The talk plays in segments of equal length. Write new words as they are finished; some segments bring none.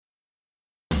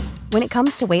When it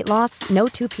comes to weight loss, no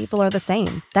two people are the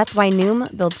same. That's why Noom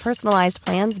builds personalized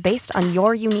plans based on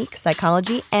your unique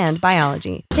psychology and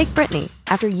biology. Take Brittany.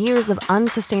 After years of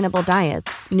unsustainable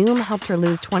diets, Noom helped her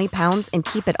lose 20 pounds and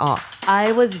keep it off.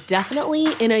 I was definitely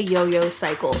in a yo-yo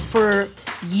cycle for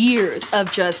years of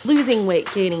just losing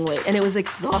weight, gaining weight, and it was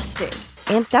exhausting.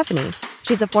 And Stephanie.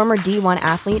 She's a former D1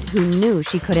 athlete who knew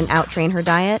she couldn't out-train her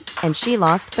diet, and she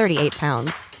lost 38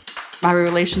 pounds. My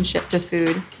relationship to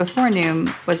food before Noom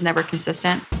was never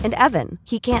consistent. And Evan,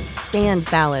 he can't stand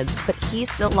salads, but he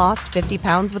still lost 50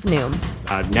 pounds with Noom.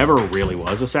 I never really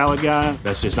was a salad guy.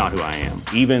 That's just not who I am.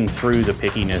 Even through the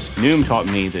pickiness, Noom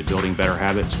taught me that building better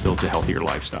habits builds a healthier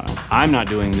lifestyle. I'm not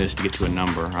doing this to get to a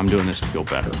number. I'm doing this to feel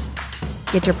better.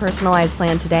 Get your personalized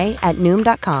plan today at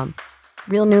Noom.com.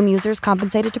 Real Noom users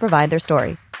compensated to provide their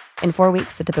story. In 4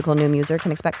 weeks, the typical Noom user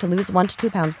can expect to lose 1 to 2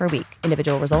 pounds per week.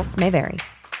 Individual results may vary.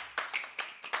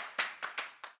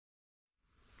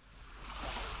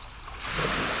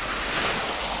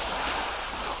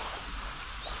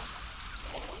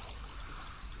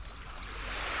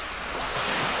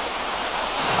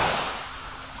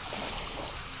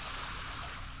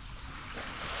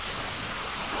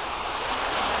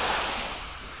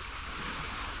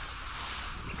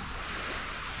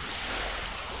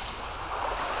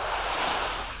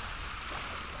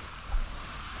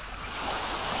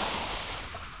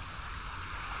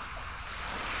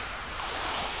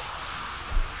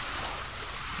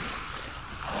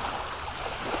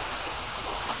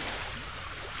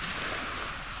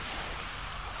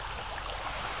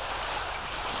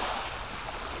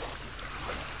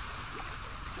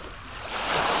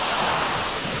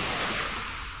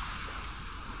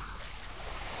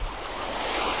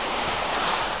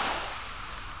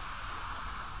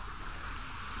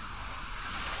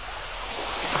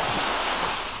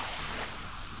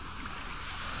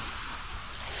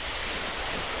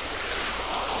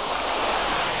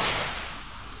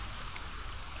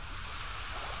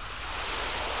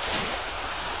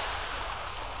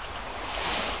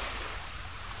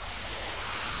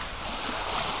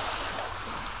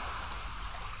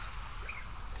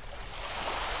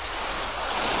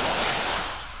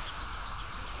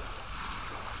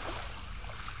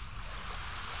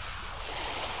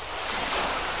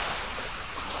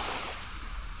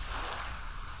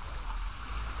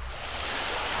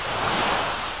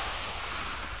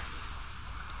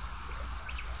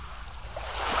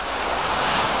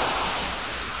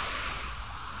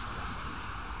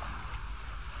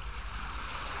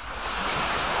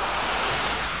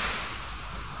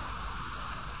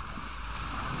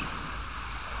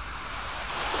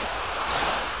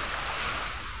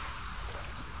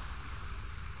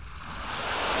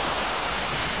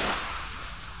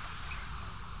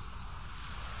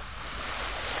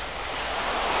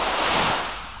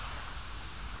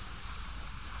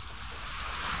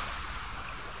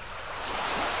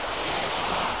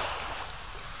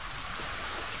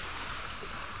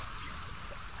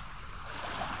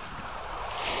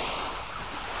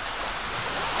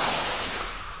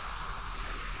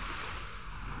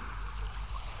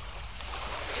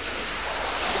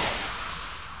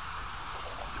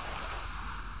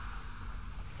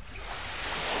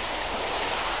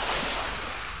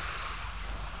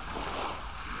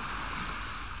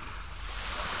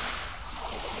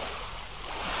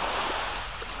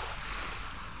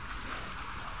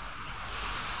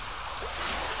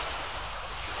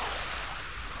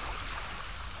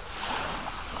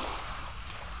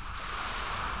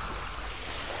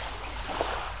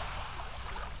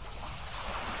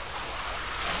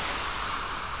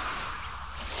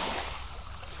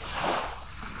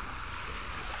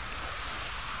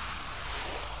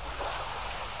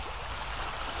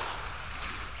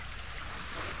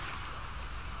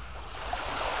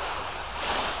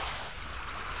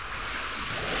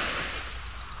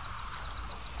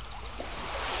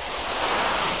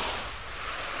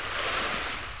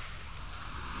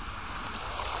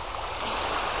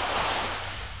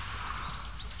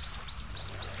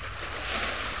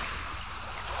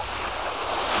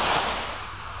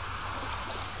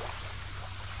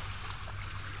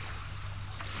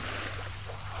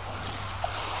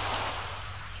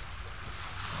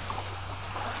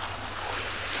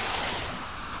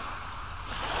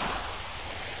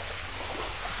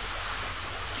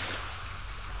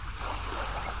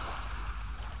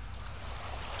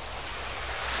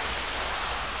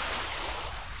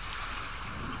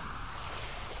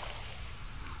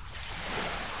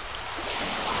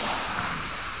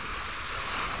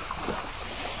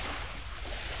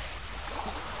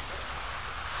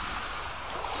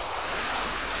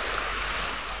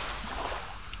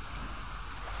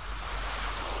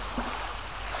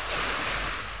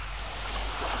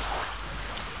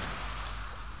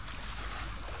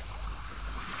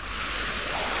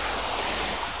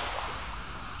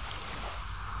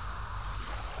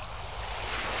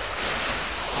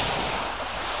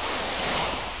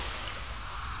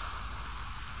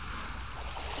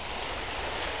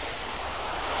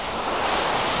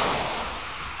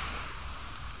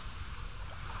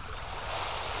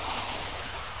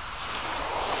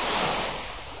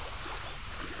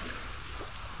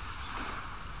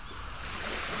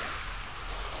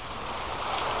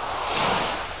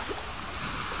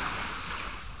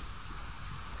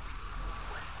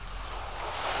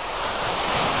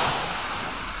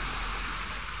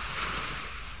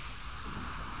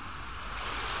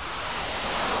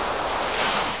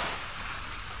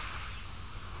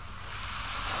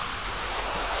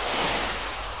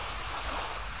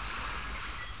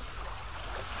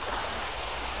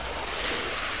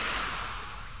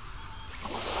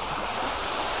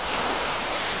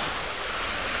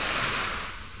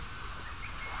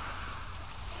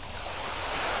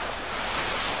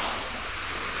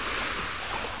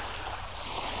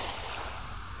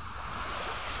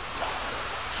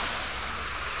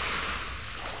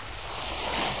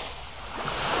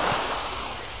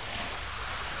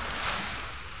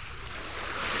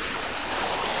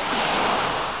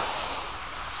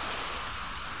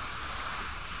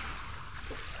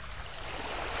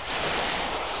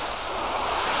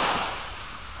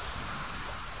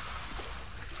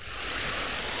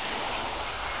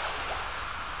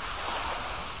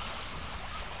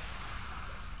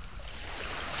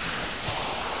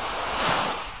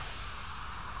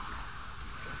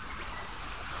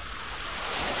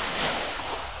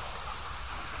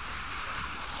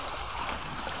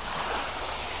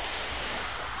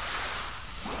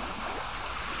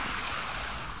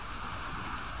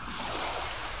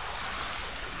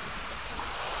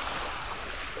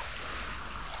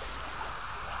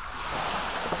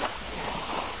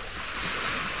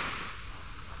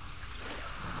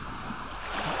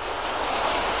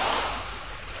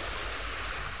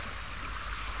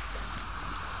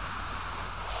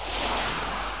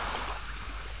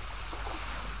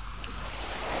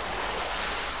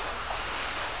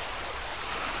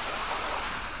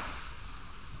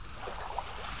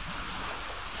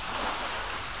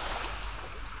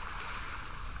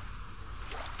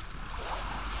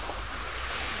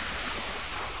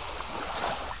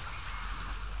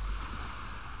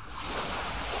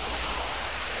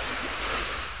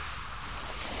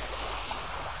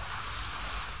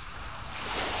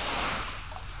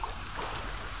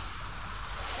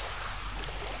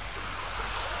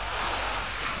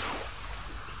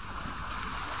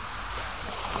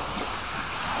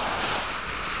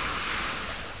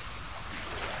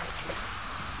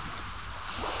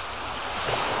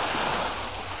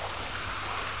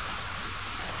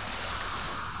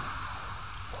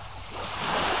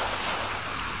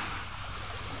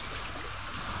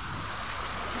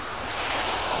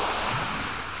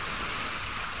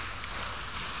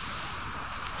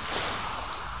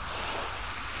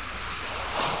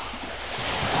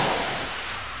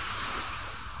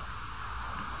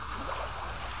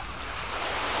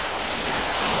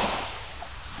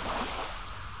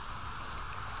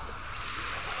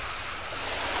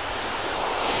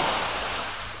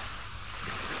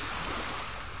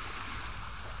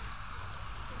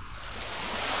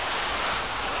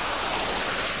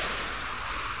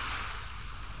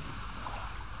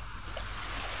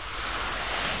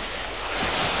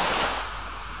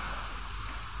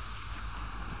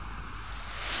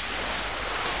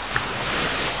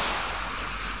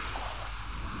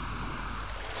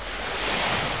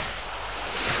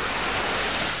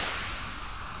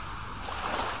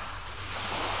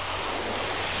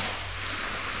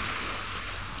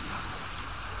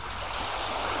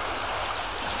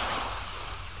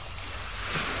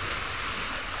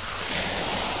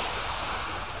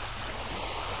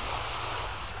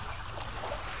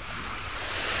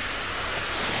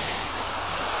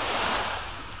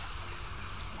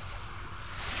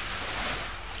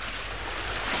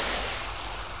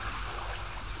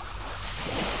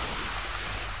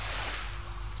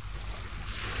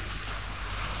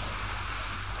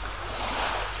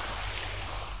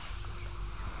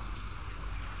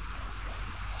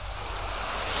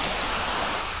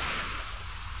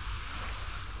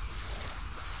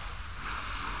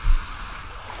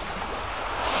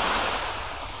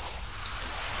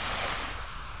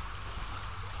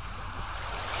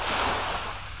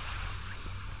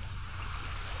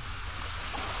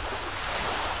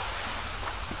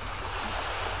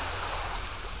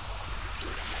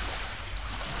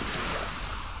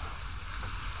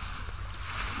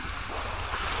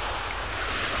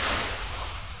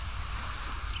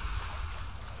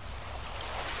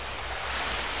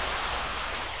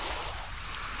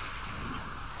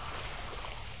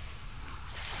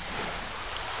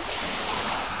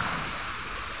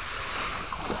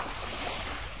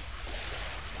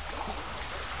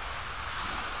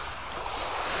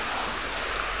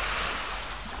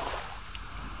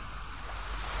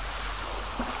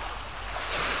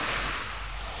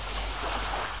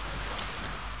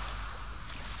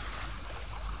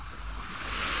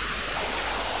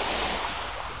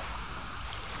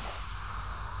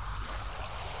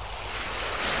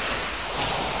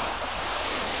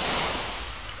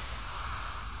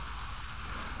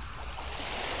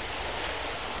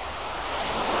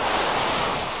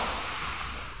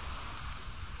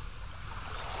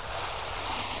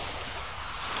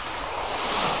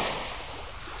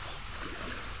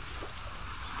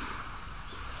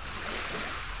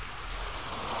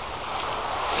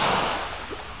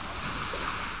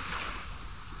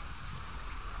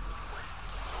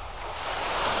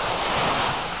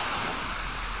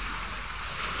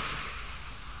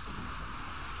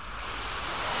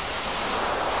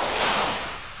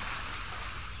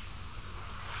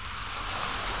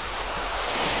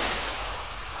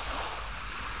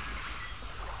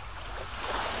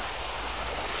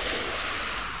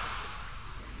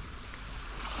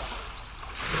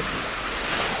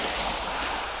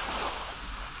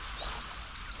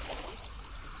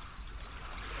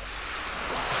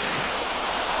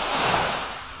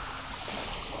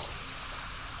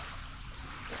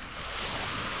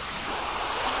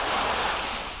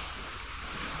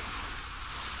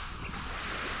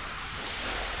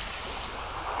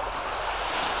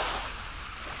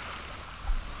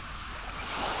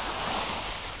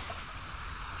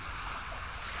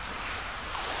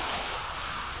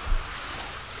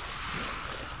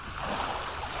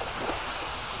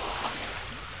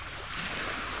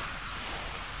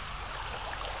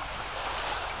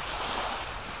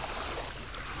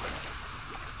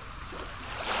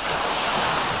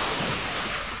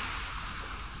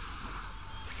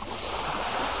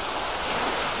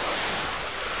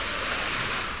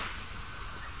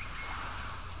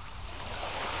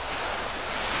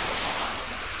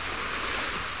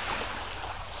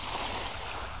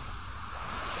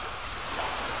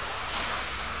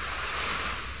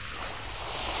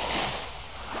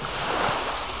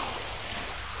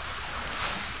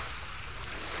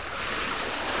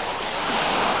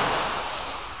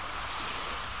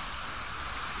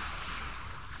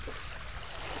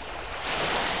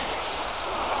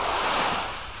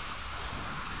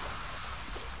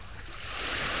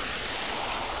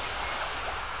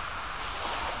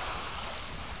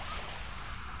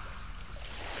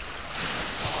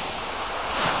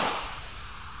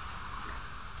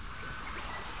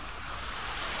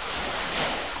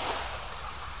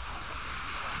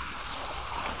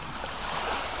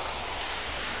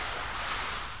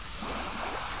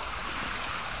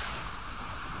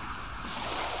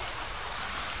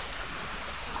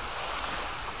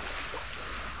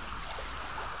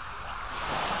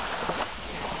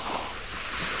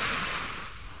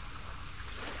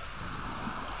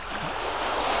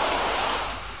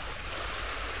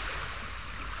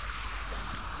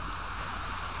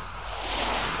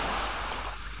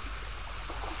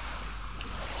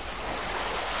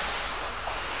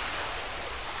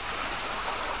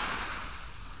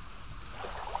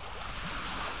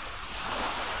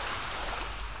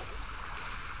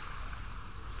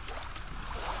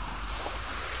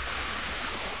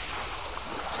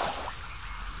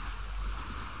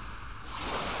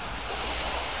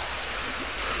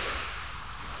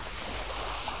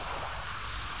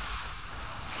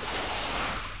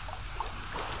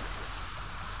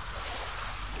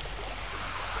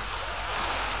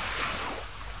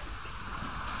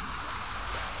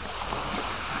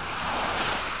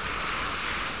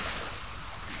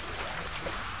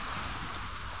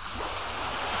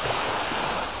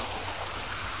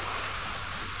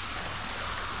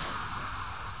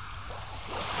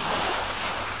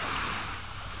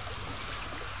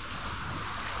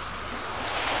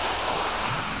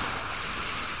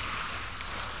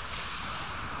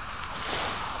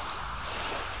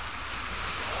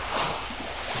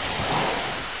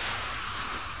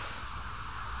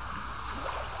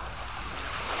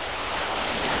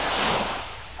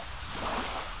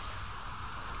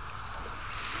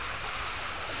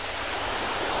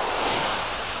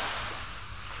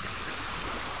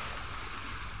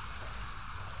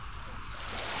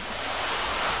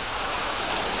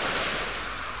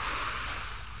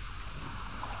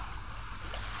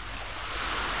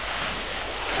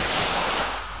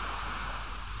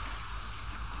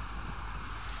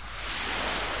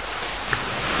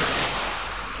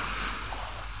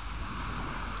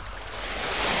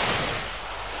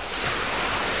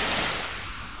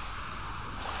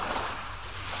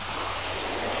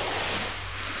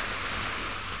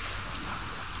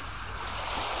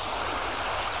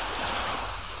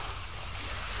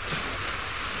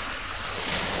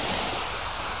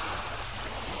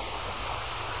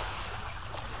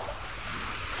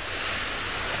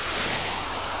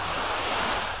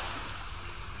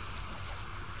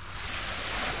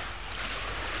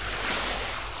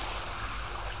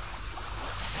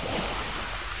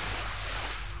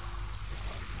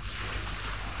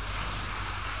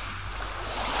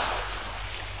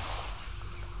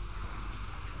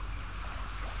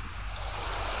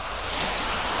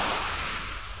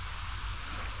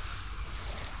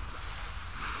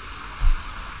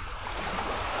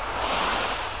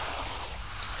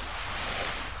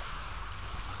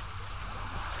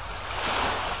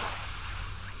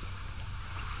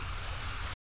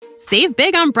 Save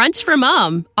big on brunch for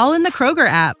mom, all in the Kroger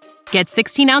app. Get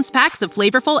 16-ounce packs of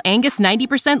flavorful Angus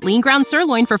 90% lean ground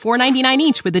sirloin for $4.99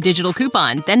 each with a digital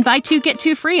coupon. Then buy 2, get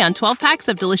 2 free on 12 packs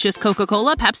of delicious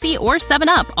Coca-Cola, Pepsi, or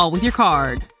 7-Up, all with your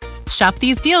card. Shop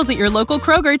these deals at your local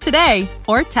Kroger today,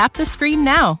 or tap the screen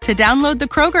now to download the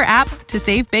Kroger app to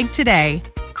save big today.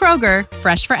 Kroger,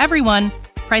 fresh for everyone.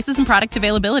 Prices and product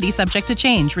availability subject to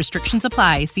change. Restrictions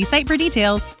apply. See site for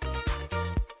details.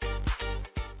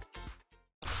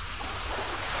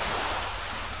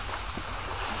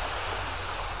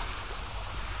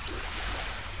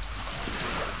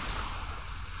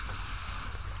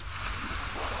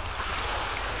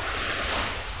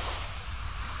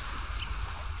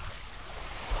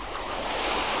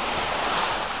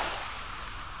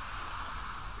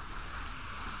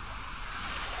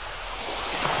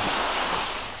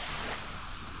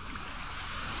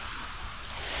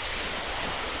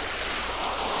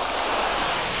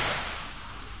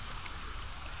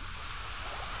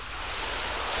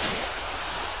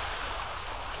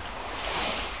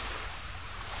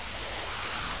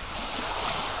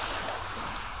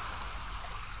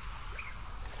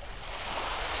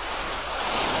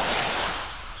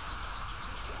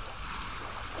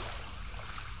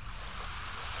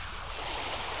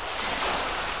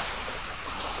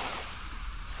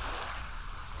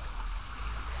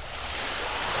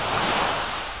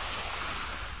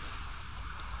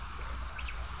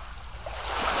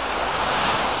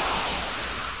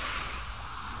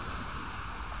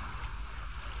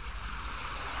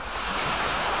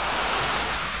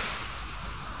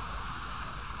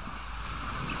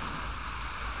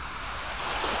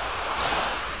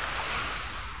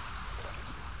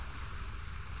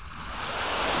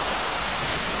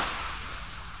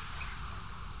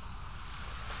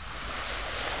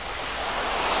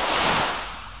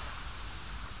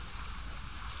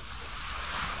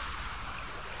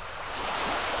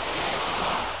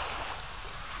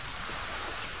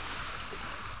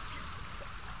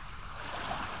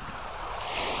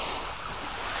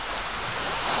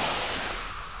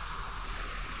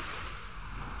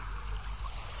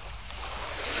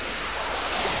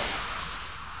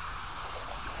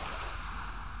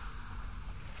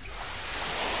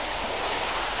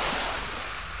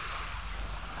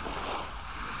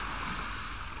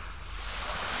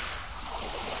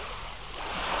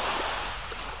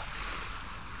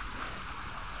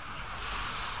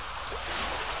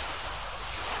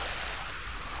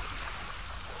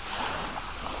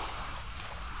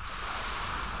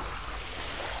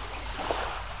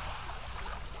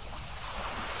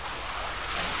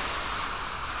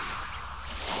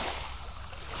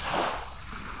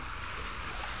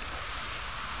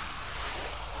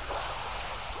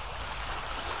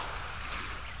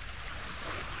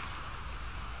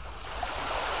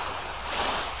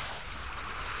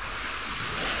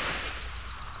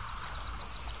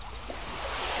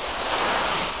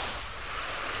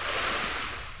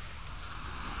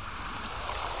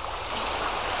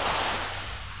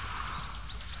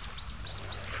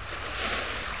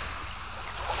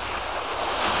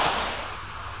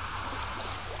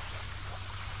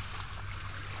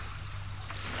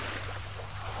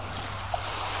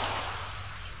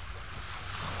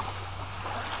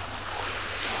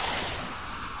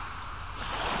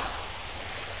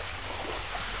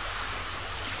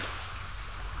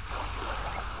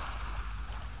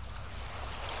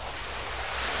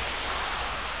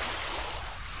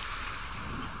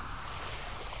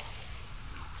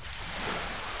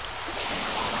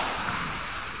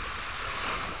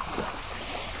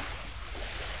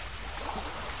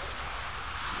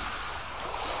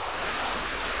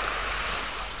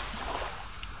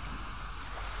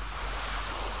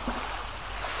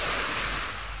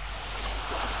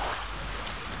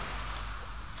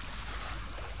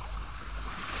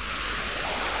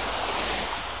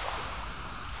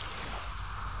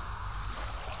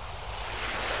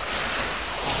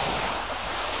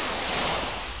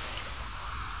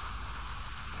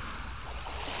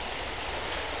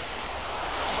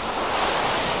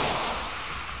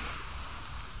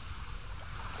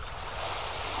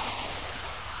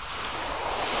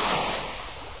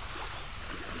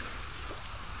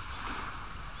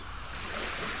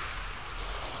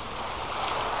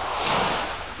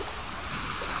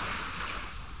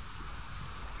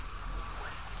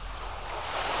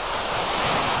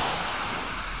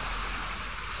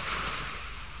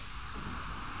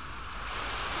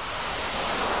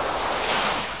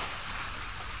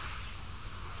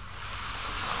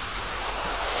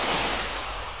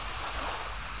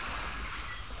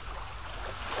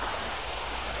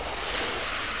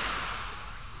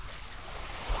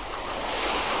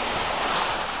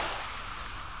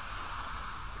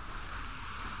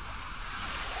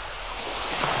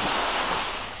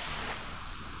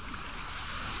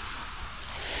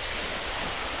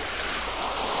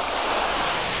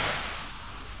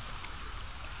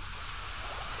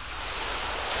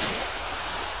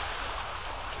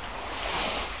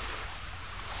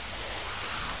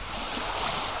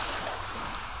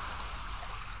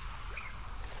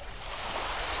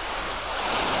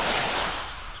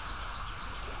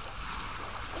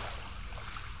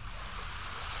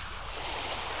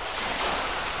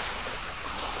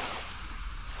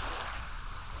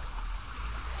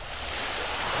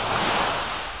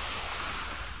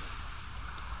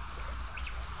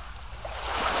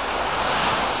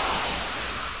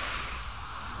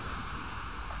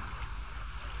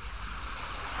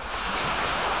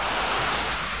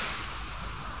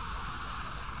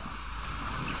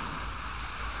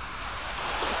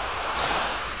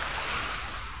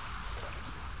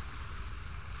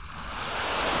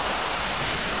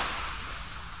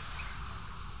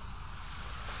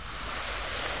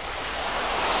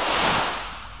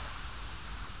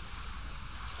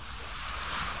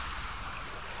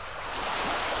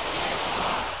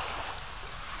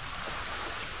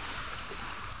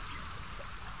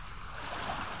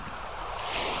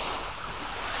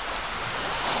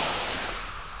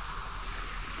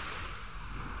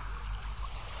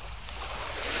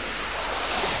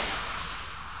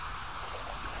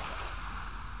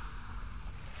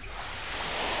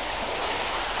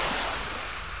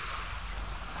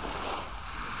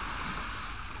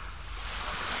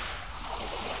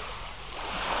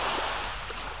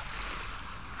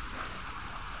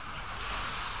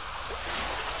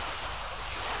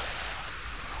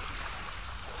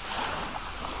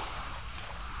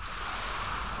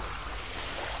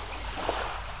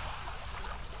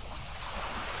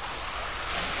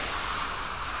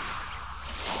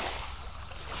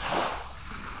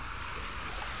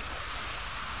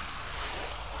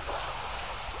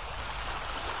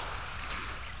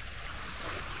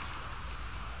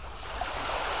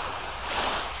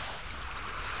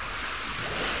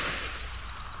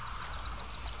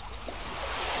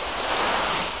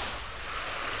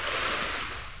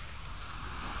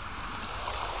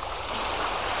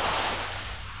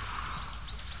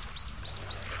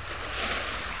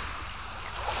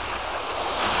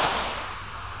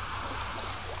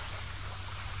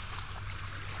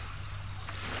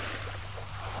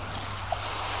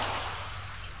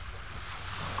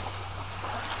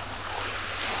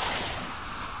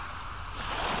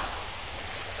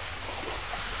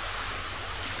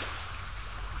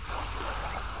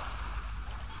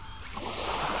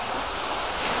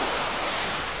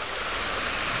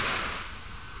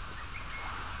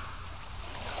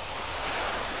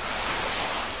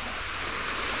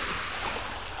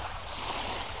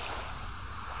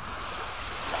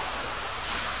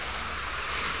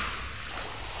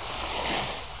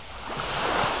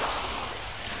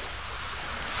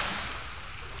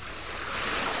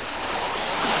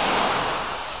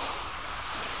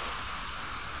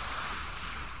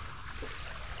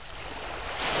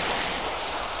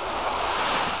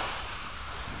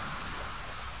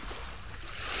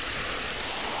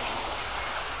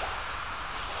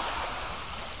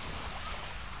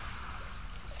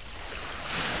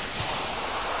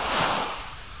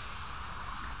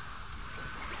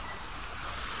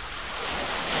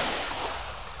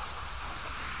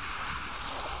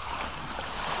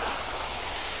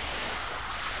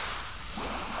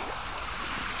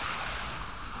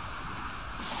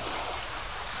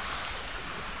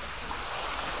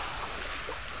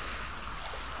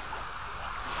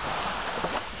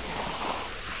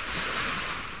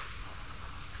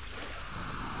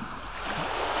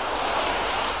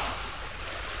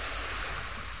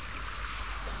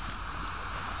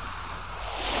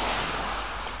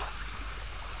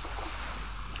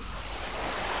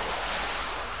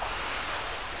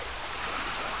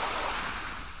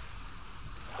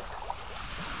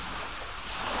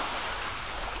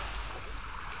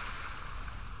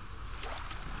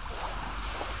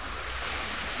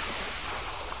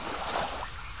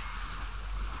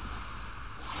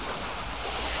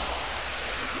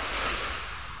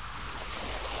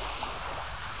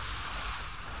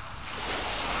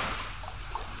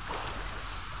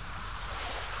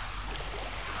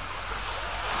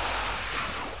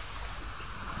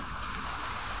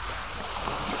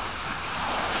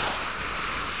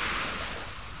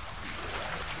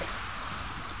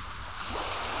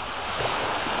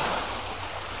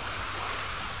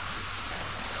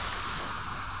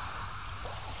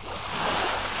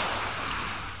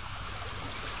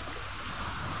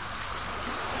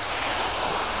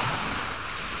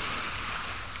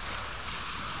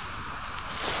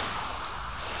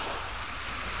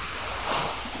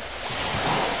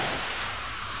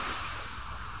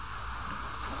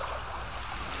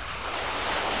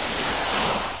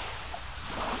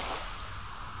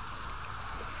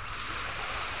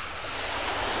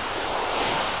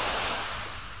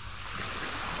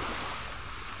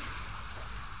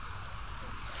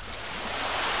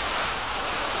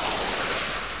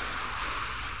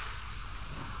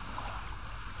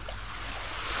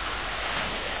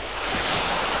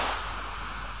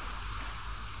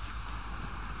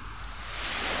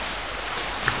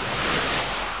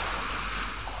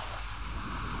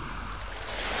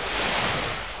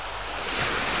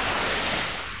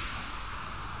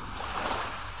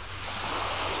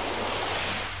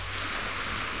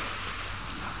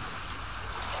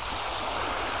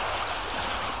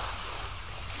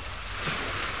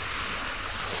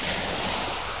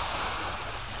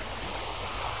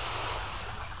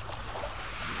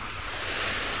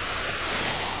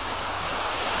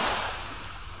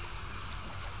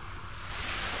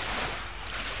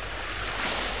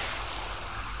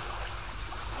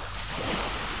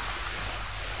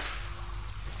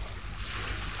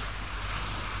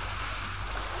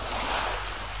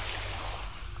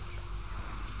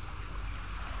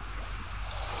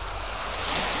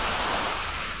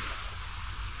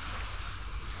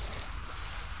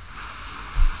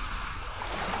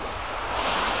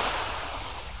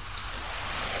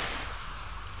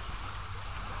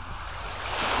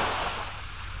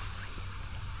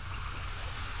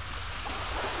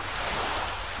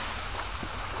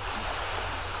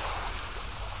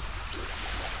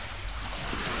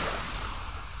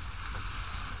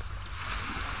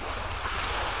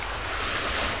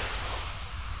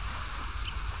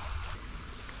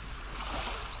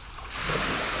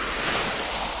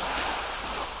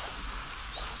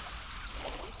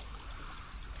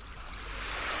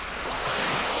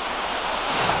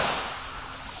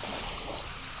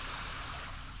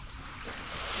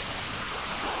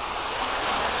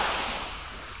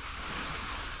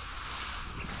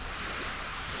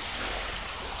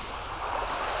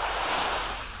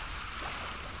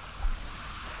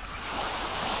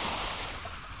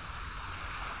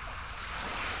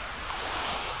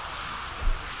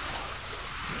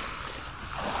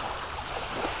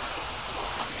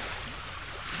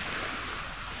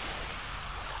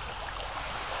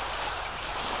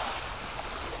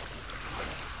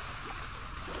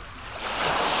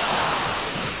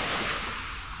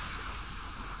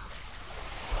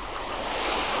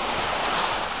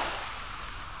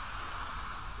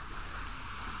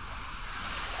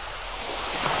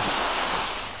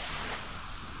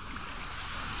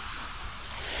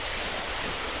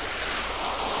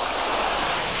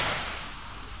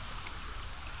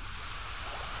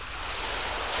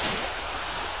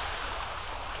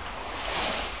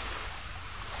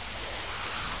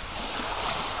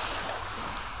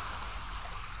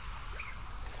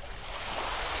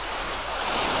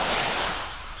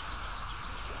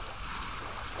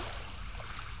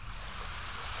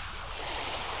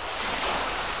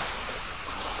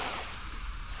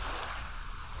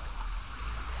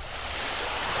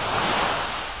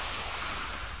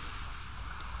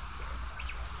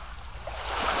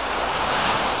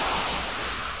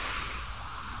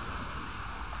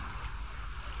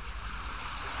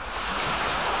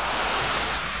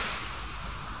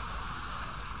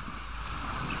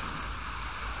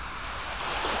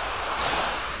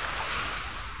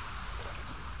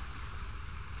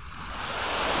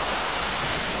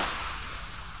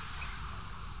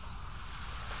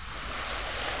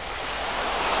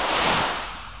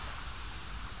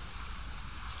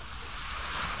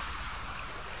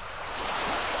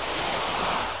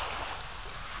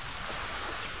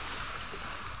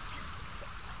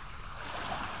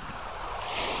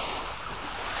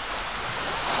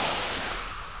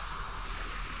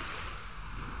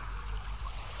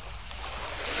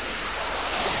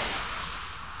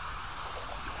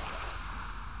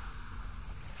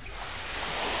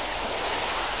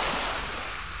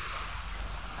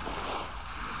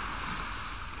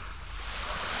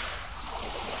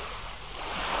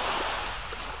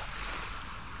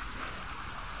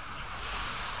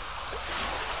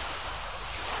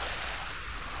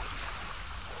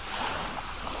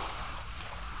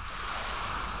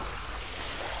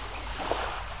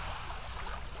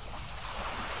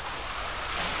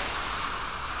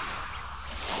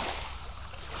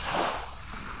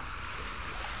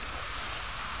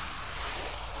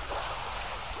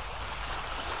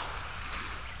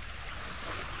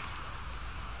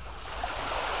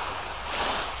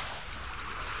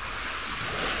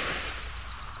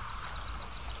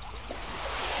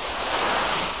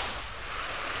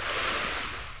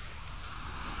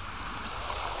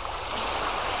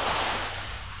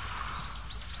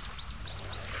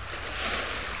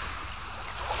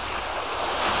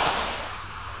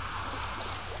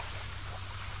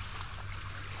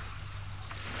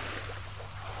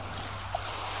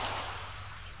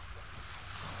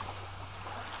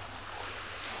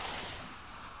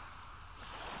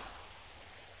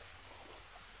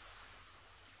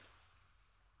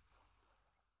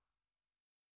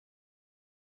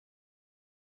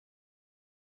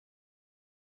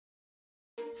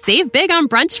 Save big on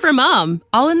brunch for mom,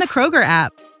 all in the Kroger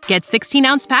app. Get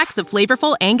 16-ounce packs of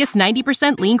flavorful Angus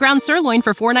 90% lean ground sirloin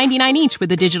for $4.99 each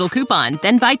with a digital coupon.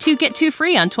 Then buy 2, get 2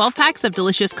 free on 12 packs of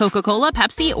delicious Coca-Cola,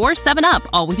 Pepsi, or 7-Up,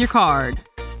 all with your card.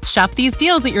 Shop these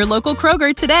deals at your local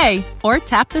Kroger today, or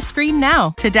tap the screen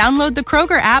now to download the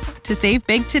Kroger app to save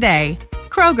big today.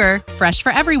 Kroger, fresh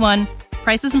for everyone.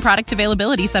 Prices and product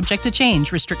availability subject to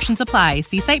change. Restrictions apply.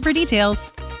 See site for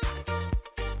details.